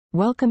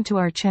Welcome to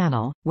our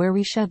channel, where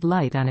we shed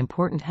light on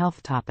important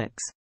health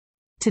topics.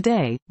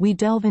 Today, we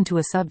delve into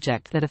a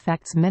subject that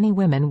affects many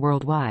women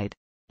worldwide: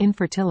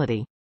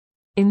 infertility.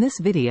 In this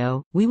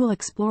video, we will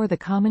explore the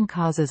common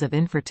causes of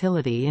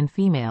infertility in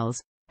females,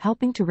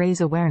 helping to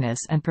raise awareness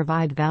and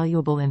provide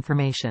valuable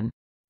information.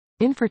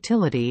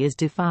 Infertility is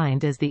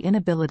defined as the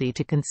inability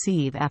to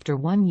conceive after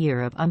 1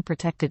 year of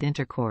unprotected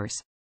intercourse.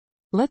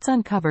 Let's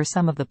uncover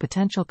some of the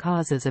potential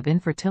causes of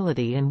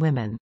infertility in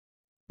women.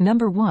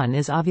 Number 1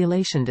 is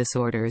ovulation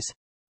disorders.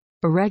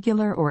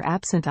 Irregular or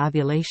absent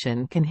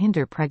ovulation can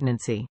hinder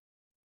pregnancy.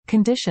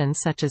 Conditions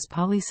such as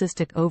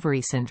polycystic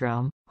ovary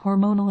syndrome,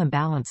 hormonal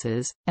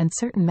imbalances, and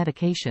certain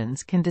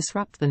medications can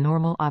disrupt the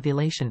normal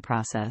ovulation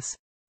process.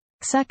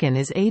 Second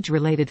is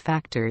age-related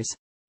factors.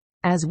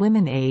 As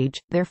women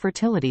age, their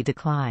fertility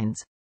declines.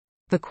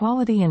 The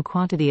quality and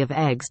quantity of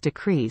eggs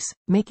decrease,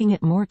 making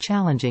it more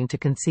challenging to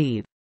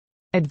conceive.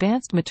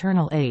 Advanced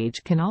maternal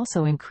age can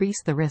also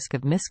increase the risk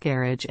of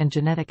miscarriage and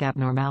genetic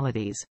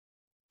abnormalities.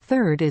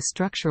 Third is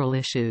structural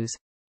issues.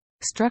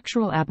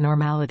 Structural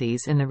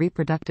abnormalities in the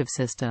reproductive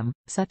system,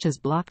 such as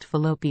blocked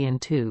fallopian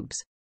tubes,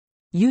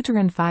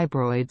 uterine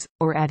fibroids,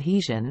 or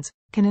adhesions,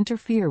 can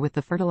interfere with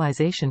the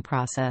fertilization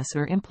process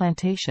or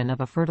implantation of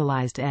a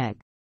fertilized egg.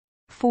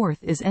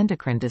 Fourth is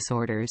endocrine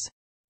disorders.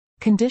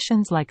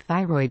 Conditions like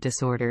thyroid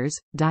disorders,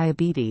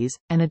 diabetes,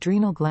 and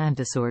adrenal gland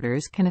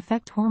disorders can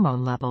affect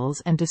hormone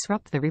levels and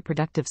disrupt the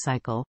reproductive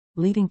cycle,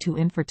 leading to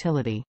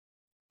infertility.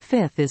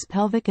 Fifth is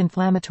pelvic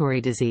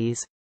inflammatory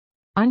disease.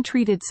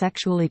 Untreated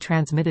sexually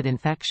transmitted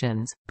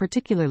infections,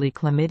 particularly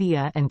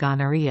chlamydia and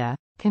gonorrhea,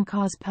 can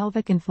cause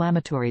pelvic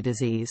inflammatory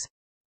disease,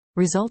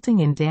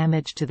 resulting in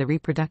damage to the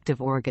reproductive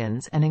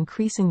organs and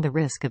increasing the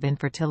risk of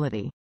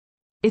infertility.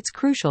 It's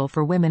crucial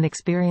for women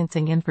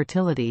experiencing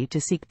infertility to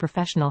seek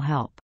professional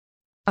help.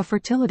 A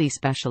fertility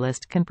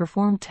specialist can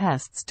perform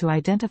tests to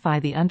identify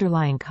the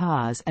underlying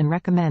cause and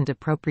recommend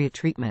appropriate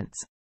treatments.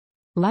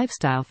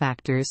 Lifestyle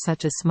factors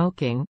such as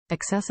smoking,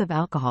 excessive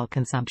alcohol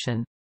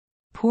consumption,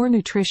 poor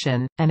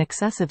nutrition, and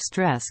excessive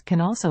stress can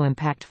also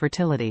impact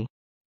fertility.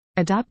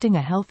 Adopting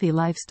a healthy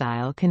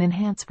lifestyle can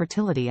enhance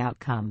fertility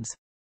outcomes.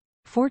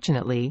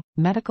 Fortunately,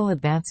 medical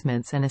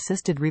advancements and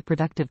assisted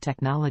reproductive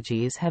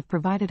technologies have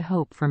provided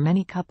hope for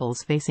many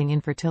couples facing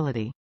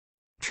infertility.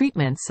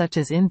 Treatments such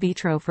as in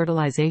vitro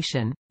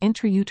fertilization,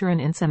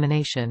 intrauterine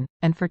insemination,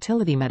 and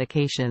fertility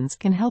medications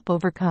can help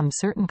overcome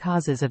certain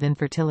causes of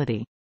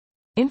infertility.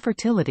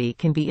 Infertility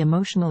can be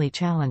emotionally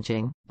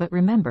challenging, but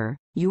remember,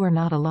 you are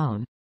not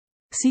alone.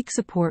 Seek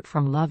support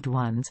from loved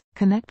ones,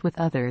 connect with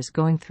others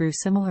going through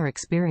similar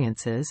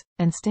experiences,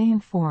 and stay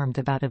informed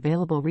about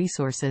available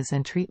resources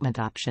and treatment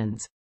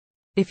options.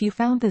 If you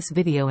found this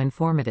video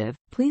informative,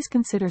 please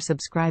consider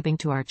subscribing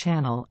to our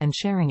channel and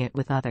sharing it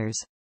with others.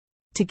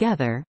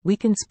 Together, we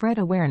can spread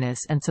awareness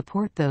and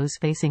support those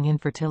facing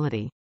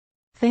infertility.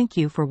 Thank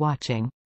you for watching.